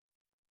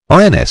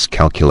 INS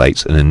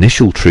calculates an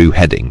initial true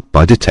heading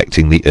by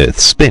detecting the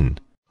Earth's spin.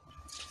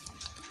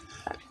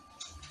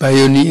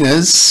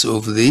 Pioneers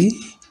of the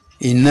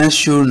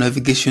Inertial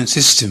Navigation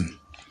System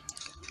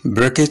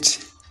 (INS)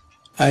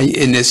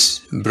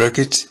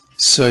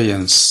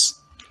 science.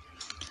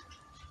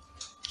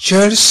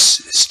 Charles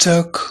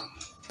Stock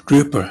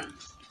Draper.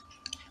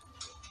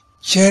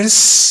 Charles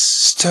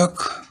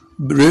Stock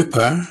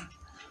Draper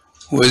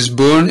was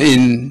born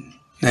in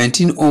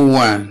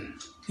 1901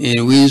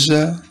 in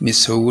Windsor,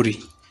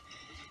 Missouri.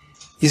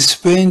 He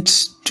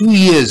spent 2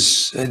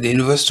 years at the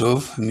University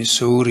of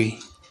Missouri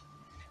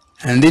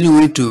and then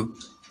went to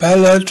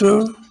Palo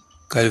Alto,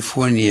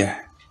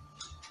 California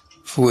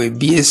for a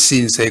BSc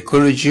in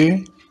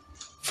psychology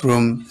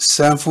from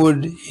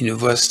Stanford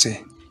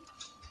University.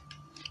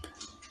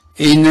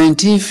 In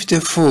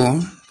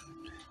 1954,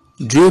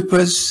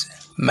 Draper's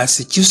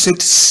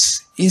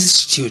Massachusetts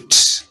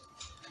Institute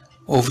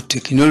of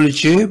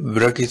Technology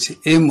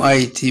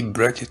 (MIT)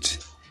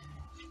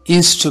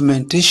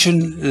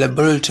 Instrumentation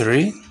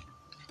Laboratory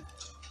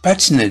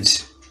partnered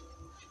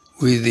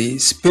with the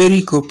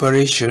Sperry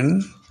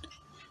Corporation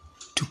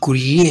to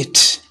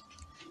create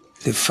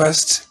the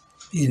first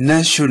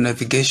inertial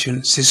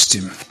navigation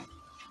system.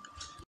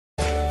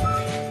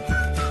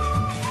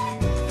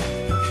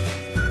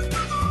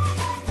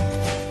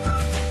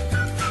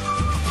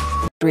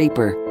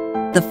 Draper,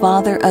 the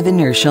father of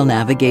inertial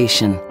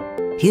navigation.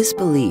 His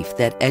belief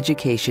that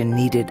education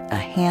needed a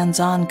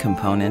hands-on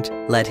component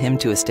led him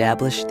to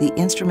establish the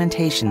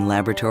instrumentation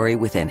laboratory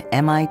within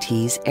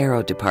MIT's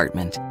Aero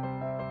department.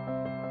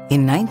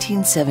 In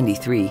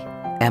 1973,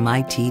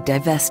 MIT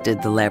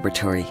divested the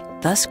laboratory,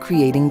 thus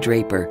creating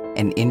Draper,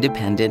 an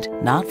independent,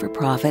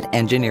 not-for-profit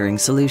engineering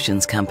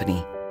solutions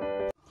company.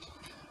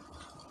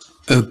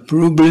 A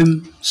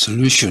problem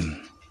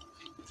solution.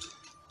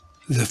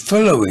 The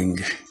following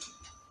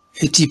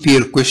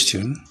ATPL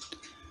question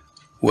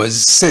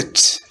was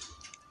set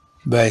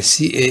by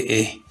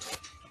CAA,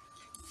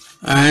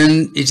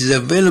 and it is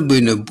available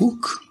in a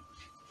book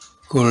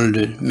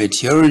called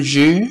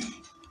Meteorology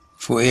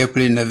for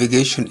Airplane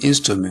Navigation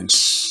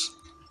Instruments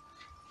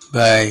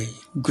by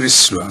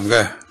Grace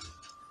Lwanga.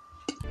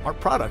 Our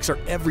products are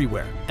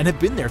everywhere and have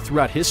been there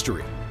throughout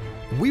history.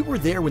 We were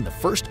there when the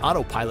first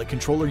autopilot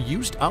controller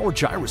used our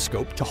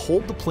gyroscope to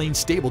hold the plane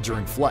stable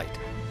during flight.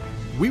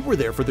 We were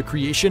there for the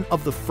creation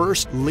of the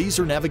first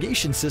laser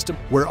navigation system,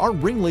 where our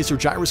ring laser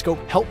gyroscope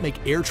helped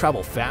make air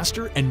travel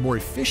faster and more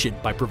efficient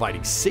by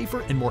providing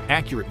safer and more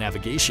accurate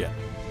navigation.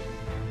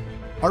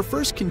 Our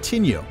first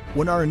continue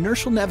when our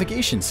inertial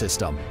navigation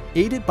system,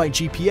 aided by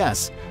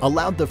GPS,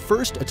 allowed the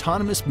first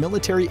autonomous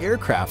military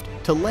aircraft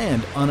to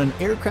land on an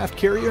aircraft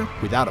carrier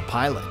without a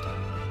pilot.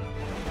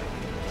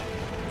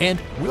 And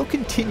we'll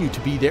continue to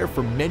be there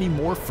for many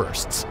more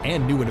firsts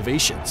and new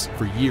innovations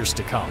for years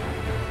to come.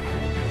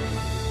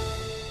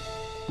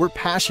 We're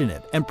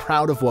passionate and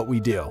proud of what we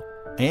do,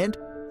 and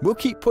we'll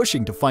keep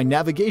pushing to find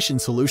navigation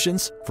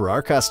solutions for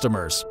our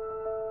customers.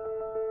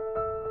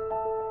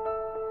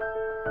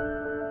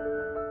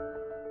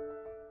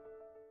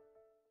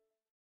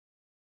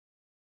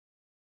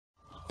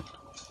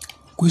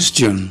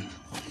 Question.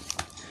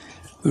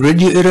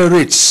 Radio error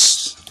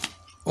rates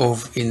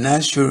of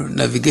inertial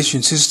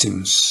navigation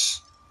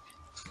systems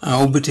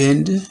are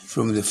obtained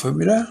from the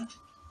formula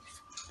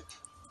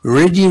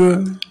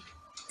radio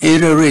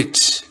error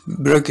rate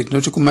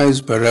nautical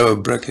miles per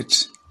hour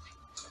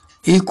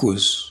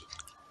equals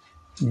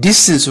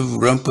distance of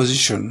ground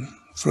position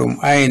from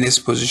INS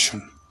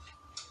position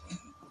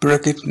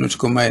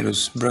nautical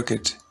miles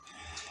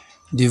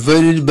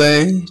divided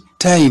by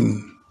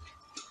time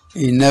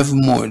in nav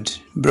mode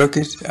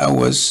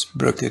hours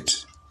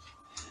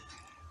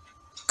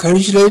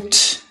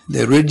Calculate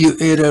the radio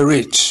error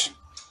rate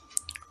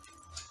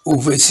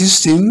of a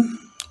system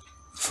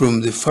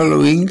from the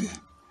following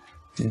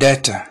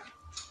data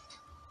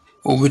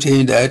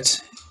obtained at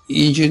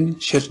engine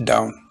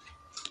shutdown.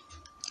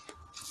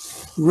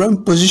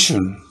 Ground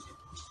position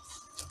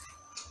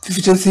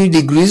 53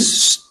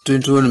 degrees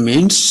 21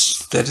 minutes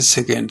 30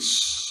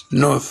 seconds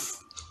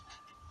north,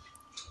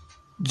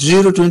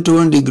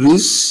 021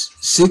 degrees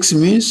 6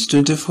 minutes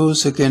 24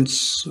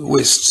 seconds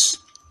west.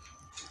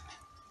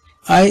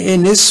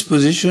 INS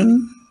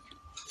position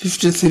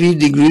 53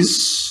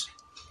 degrees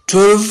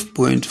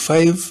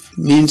 12.5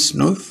 minutes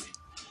north,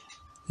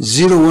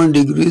 01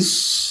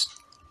 degrees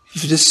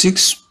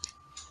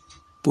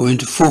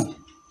 56.4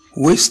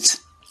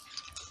 west.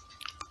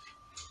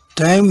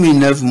 Time in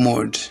nav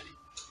mode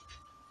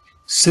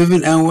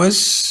 7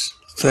 hours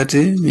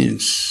 30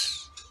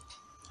 minutes.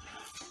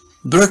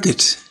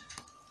 Bracket.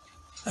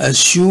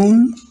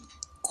 Assume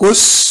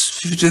cos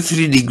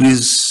 53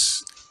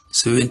 degrees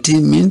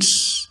 17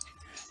 minutes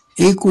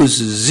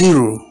equals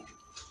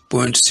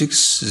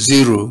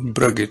 0.60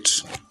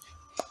 bracket.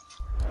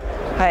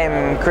 Hi,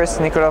 I'm Chris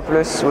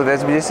Nikolopoulos with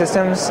SBD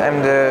Systems.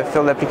 I'm the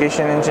field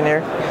application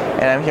engineer,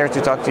 and I'm here to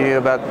talk to you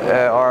about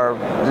our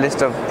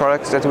list of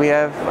products that we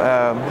have.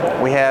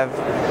 We have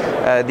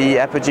The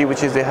Apogee,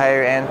 which is the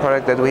higher end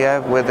product that we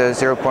have with a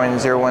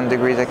 0.01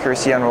 degrees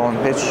accuracy on roll and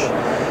pitch.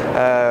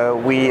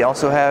 We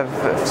also have,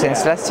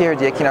 since last year,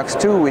 the Equinox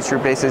 2, which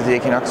replaces the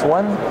Equinox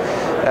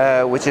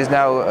 1, which is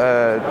now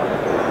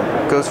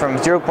goes from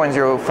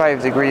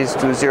 0.05 degrees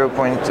to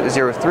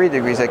 0.03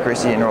 degrees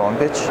accuracy in roll and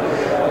pitch.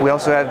 We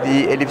also have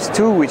the Ellipse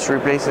 2, which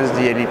replaces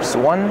the Ellipse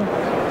 1,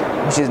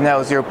 which is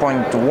now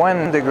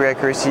 0.1 degree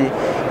accuracy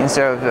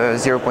instead of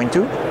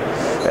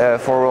 0.2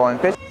 for roll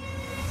and pitch.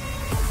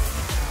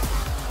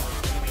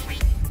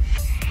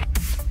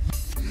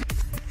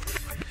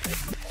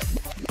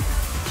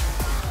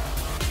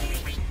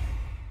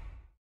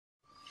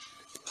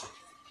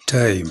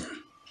 Time.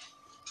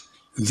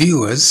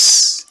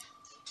 Viewers,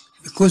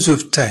 because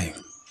of time,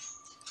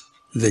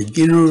 the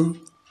general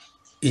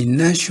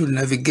Inertial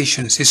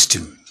Navigation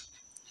System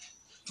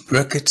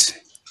bracket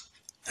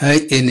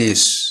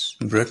INS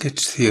bracket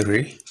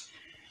theory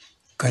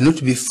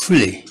cannot be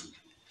fully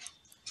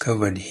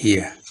covered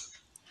here,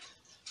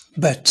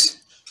 but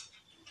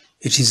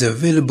it is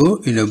available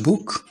in a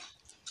book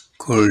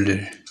called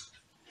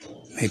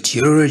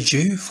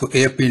Meteorology for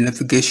Airplane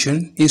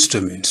Navigation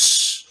Instruments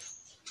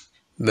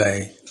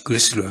by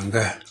Grace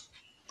Lwanga.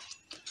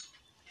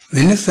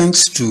 Many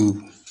thanks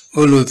to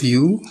all of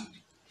you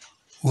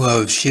who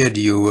have shared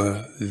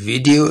your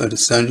video and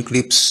sound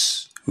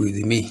clips with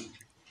me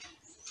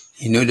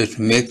in order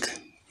to make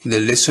the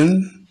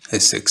lesson a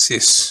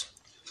success.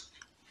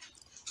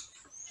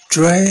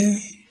 Try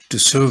to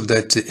solve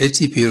that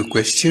ATPL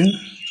question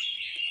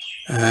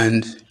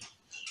and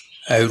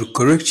I will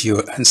correct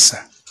your answer.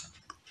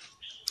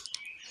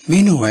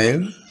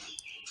 Meanwhile,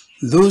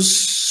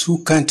 those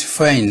who can't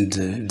find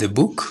the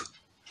book,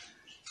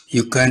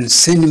 you can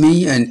send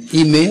me an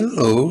email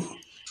or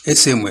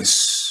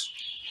SMS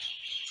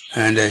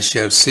and I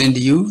shall send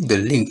you the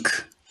link.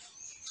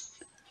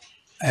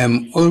 I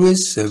am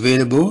always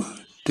available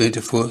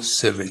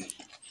 24/7.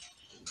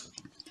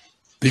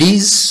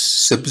 Please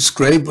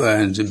subscribe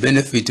and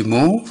benefit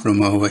more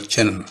from our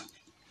channel.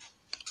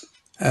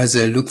 As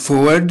I look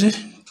forward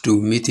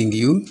to meeting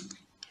you,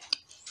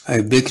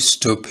 I beg to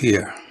stop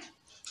here.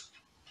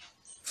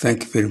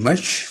 Thank you very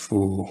much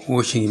for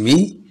watching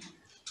me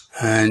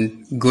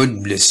and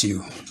God bless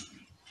you.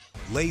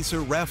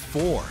 Laser Ref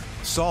 4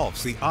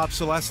 solves the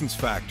obsolescence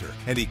factor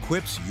and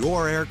equips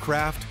your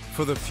aircraft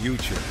for the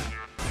future.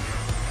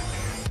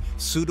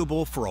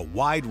 Suitable for a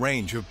wide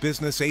range of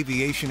business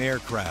aviation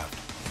aircraft,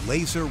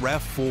 Laser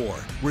Ref 4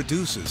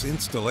 reduces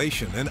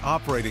installation and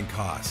operating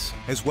costs,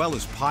 as well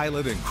as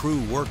pilot and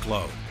crew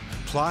workload.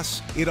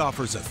 Plus, it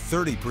offers a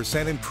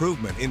 30%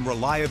 improvement in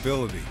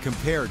reliability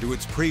compared to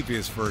its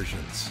previous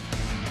versions.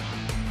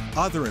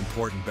 Other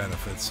important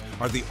benefits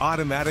are the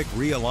automatic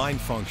realign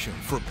function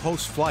for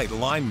post-flight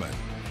alignment,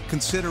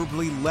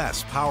 considerably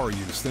less power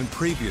use than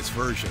previous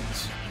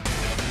versions.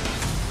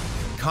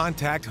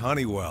 Contact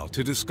Honeywell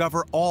to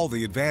discover all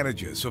the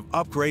advantages of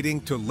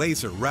upgrading to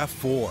Laser Ref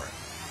 4.